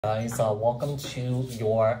Guys, welcome to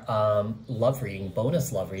your love reading,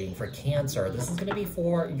 bonus love reading for Cancer. This is going to be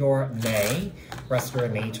for your May, rest of your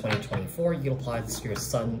May 2024. You apply this to your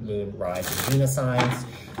Sun, Moon, Rise, and Venus signs.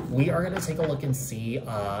 We are going to take a look and see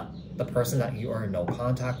the person that you are in no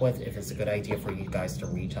contact with, if it's a good idea for you guys to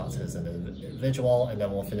reach out to this individual, and then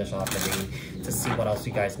we'll finish off the reading to see what else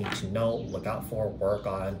you guys need to know, look out for, work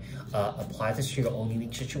on, apply this to your own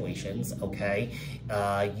unique situations, okay?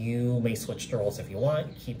 You may switch the roles if you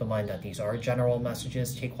want. Keep in mind that these are general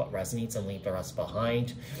messages. Take what resonates and leave the rest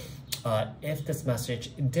behind. If this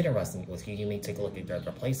message didn't resonate with you, you may take a look at your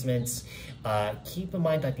other placements. Keep in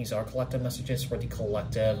mind that these are collective messages for the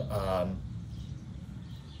collective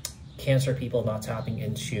Cancer people, not tapping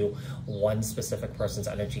into one specific person's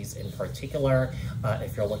energies in particular.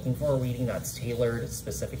 If you're looking for a reading that's tailored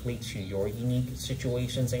specifically to your unique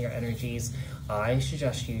situations and your energies, I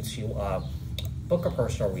suggest you to book a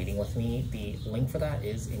personal reading with me. The link for that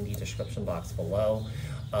is in the description box below.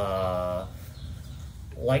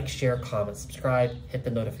 Like, share, comment, subscribe, hit the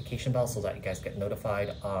notification bell so that you guys get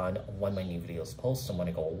notified on when my new videos post and when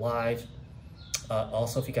I go live.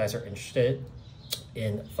 Also, if you guys are interested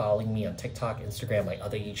in following me on TikTok, Instagram, my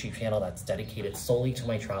other YouTube channel that's dedicated solely to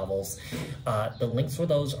my travels, the links for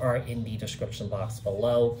those are in the description box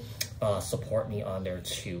below. Support me on there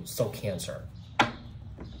too. So Cancer.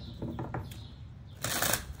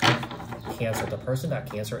 Cancer, the person that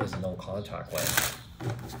Cancer is in no contact with.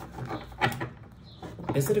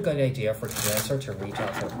 Is it a good idea for Cancer to reach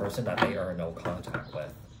out to a person that they are in no contact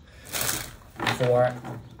with? For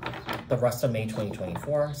the rest of May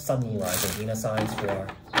 2024, Sun, Moon, Rise, and Venus signs for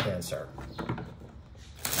Cancer.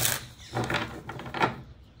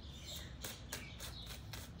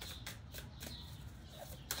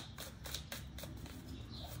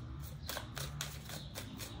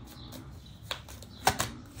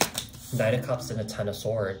 Knight of Cups and the Ten of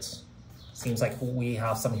Swords. Seems like we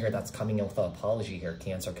have some here that's coming in with an apology here,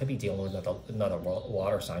 Cancer. Could be dealing with another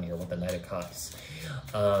water sign here with the Knight of Cups.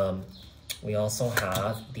 We also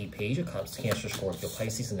have the Page of Cups, Cancer, Scorpio,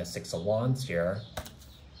 Pisces, and the Six of Wands here.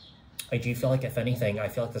 I do feel like, if anything, I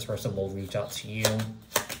feel like this person will reach out to you.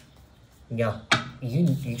 Yeah,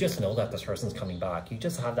 you just know that this person's coming back. You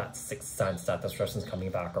just have that sixth sense that this person's coming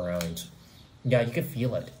back around. Yeah, you can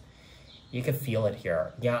feel it. You can feel it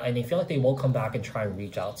here. Yeah, and I feel like they will come back and try and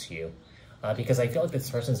reach out to you. Because I feel like this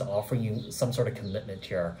person's offering you some sort of commitment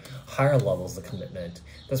here, higher levels of commitment.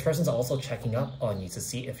 This person's also checking up on you to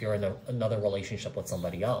see if you're in another relationship with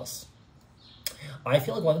somebody else. I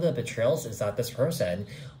feel like one of the betrayals is that this person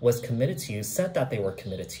was committed to you, said that they were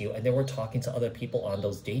committed to you, and they were talking to other people on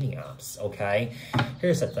those dating apps, okay?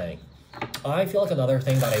 Here's the thing. I feel like another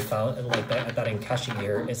thing that I found, like that I'm catching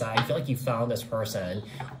here, is that I feel like you found this person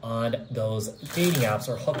on those dating apps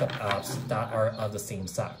or hookup apps that are of the same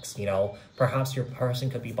sex. You know, perhaps your person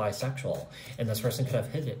could be bisexual, and this person could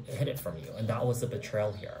have hid it from you, and that was the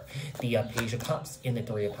betrayal here. The Page of Cups in the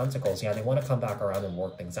Three of Pentacles. Yeah, they want to come back around and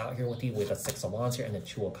work things out here with you with the Six of Wands here and the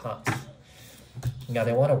Two of Cups. Yeah,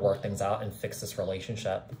 they want to work things out and fix this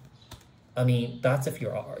relationship. I mean, that's if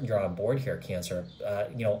you're on board here, Cancer.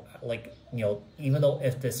 Even though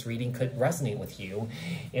if this reading could resonate with you,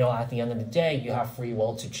 at the end of the day, you have free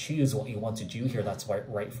will to choose what you want to do here. That's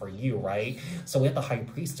right for you, right? So we have the High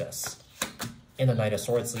Priestess and the Knight of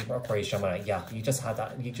Swords, Libra, Aquarius, Gemini. Yeah, you just have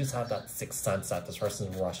that sixth sense that this person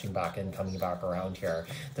is rushing back and coming back around here.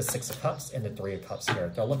 The Six of Cups and the Three of Cups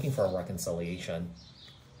here. They're looking for a reconciliation.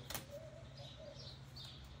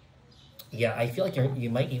 Yeah, I feel like you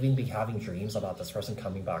might even be having dreams about this person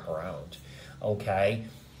coming back around, okay?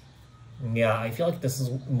 Yeah, I feel like this is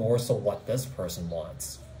more so what this person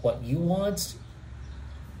wants. What you want,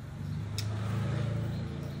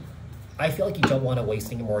 I feel like you don't want to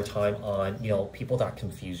waste any more time on, people that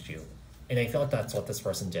confused you. And I feel like that's what this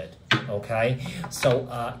person did, okay? So,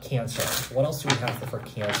 Cancer, what else do we have for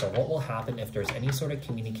Cancer? What will happen if there's any sort of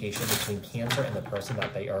communication between Cancer and the person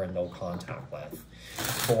that they are in no contact with?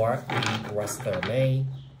 For the rest of their May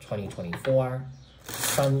 2024,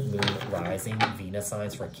 Sun, Moon, Rising, Venus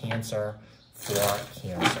signs for Cancer,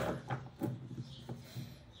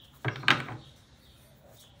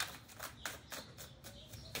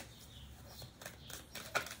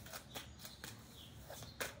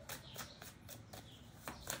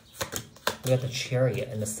 We have the Chariot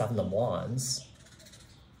and the Seven of Wands.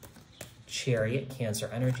 Chariot, Cancer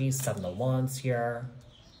energy, Seven of Wands here.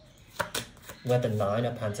 We have the Nine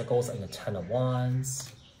of Pentacles and the Ten of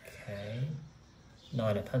Wands. Okay.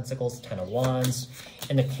 Nine of Pentacles, Ten of Wands.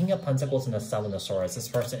 And the King of Pentacles and the Seven of Swords. This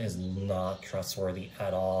person is not trustworthy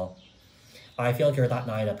at all. I feel like you're that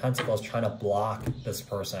Nine of Pentacles trying to block this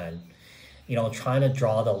person. you know, trying to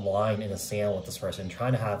draw the line in the sand with this person,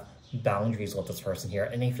 trying to have boundaries with this person here.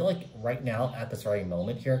 And I feel like right now at this very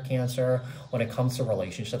moment here, Cancer, when it comes to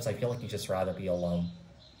relationships, I feel like you just rather be alone.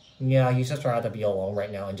 Yeah, you just rather be alone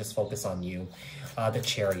right now and just focus on you. The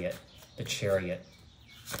Chariot.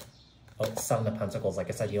 Oh, Seven of Pentacles. Like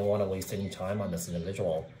I said, you don't want to waste any time on this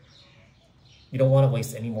individual. You don't want to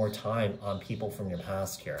waste any more time on people from your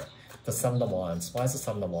past here. The Seven of Wands. Why is the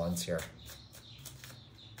Seven of Wands here?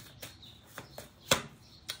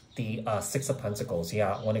 The Six of Pentacles.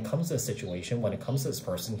 Yeah, when it comes to this situation, when it comes to this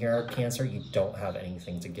person here, Cancer, you don't have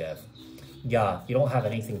anything to give. Yeah, you don't have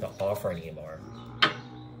anything to offer anymore.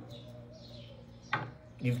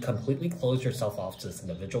 You've completely closed yourself off to this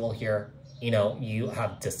individual here. You know, you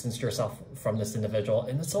have distanced yourself from this individual.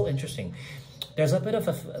 And it's so interesting. There's a bit of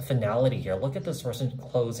a finality here. Look at this person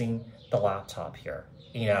closing the laptop here,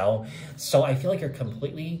 you know? So I feel like you're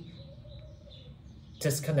completely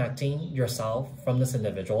disconnecting yourself from this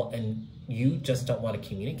individual and you just don't want to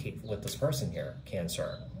communicate with this person here,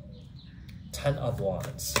 Cancer. Ten of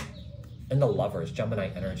Wands. And the Lovers, Gemini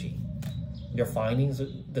energy. You're finding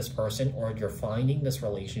this person or you're finding this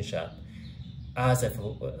relationship as if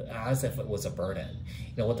it was a burden.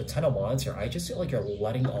 You know, with the Ten of Wands here, I just feel like you're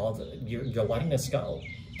letting you're letting this go.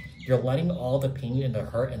 You're letting all the pain and the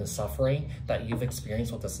hurt and the suffering that you've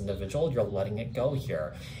experienced with this individual, you're letting it go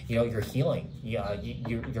here. You know, you're healing. Yeah,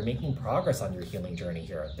 you're making progress on your healing journey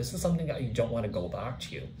here. This is something that you don't want to go back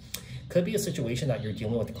to. Could be a situation that you're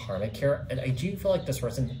dealing with karmic here. And I do feel like this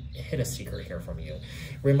person hid a secret here from you.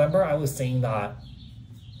 Remember, I was saying that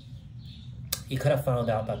you could have found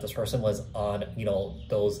out that this person was on, you know,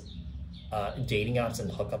 those dating apps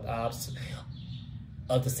and hookup apps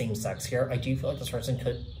of the same sex here. I do feel like this person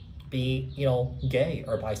could be, you know, gay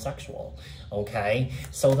or bisexual, okay?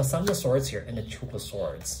 So the Seven of Swords here and the Two of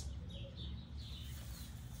Swords.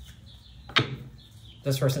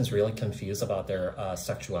 This person's really confused about their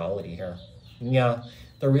sexuality here. Yeah,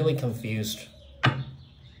 they're really confused. And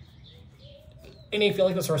I feel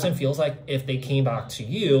like this person feels like if they came back to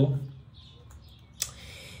you,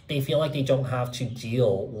 they feel like they don't have to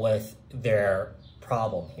deal with their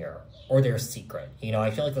problem here or their secret. You know, I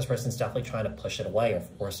feel like this person's definitely trying to push it away or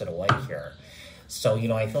force it away here. So, you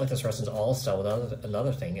know, I feel like this person's also,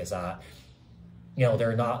 another thing is that, you know,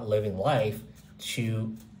 they're not living life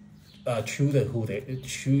true to who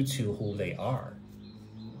they are.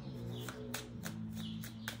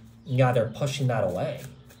 Yeah, they're pushing that away.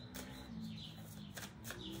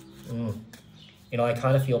 You know, I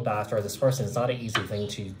kind of feel bad for this person. It's not an easy thing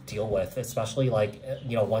to deal with, especially like,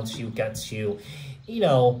 you know, once you get to, you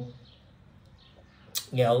know,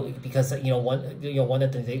 because, you know, one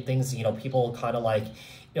of the things, you know, people kind of like,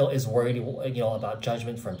 you know, is worried, you know, about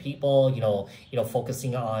judgment from people, you know,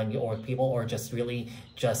 focusing on or people or just really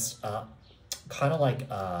just kind of like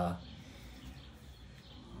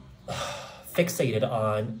fixated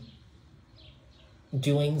on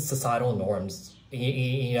doing societal norms.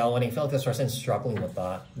 You know, and I feel like this person's struggling with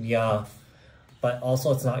that. Yeah. But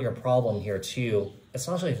also it's not your problem here too,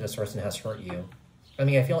 especially if this person has hurt you. I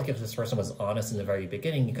mean, I feel like if this person was honest in the very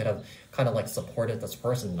beginning, you could have kind of like supported this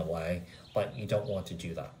person in a way, but you don't want to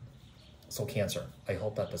do that. So Cancer, I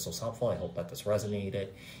hope that this was helpful. I hope that this resonated.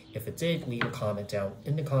 If it did, leave a comment down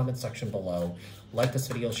in the comment section below. Like this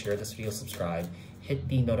video, share this video, subscribe, hit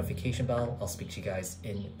the notification bell. I'll speak to you guys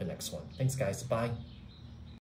in the next one. Thanks guys, bye.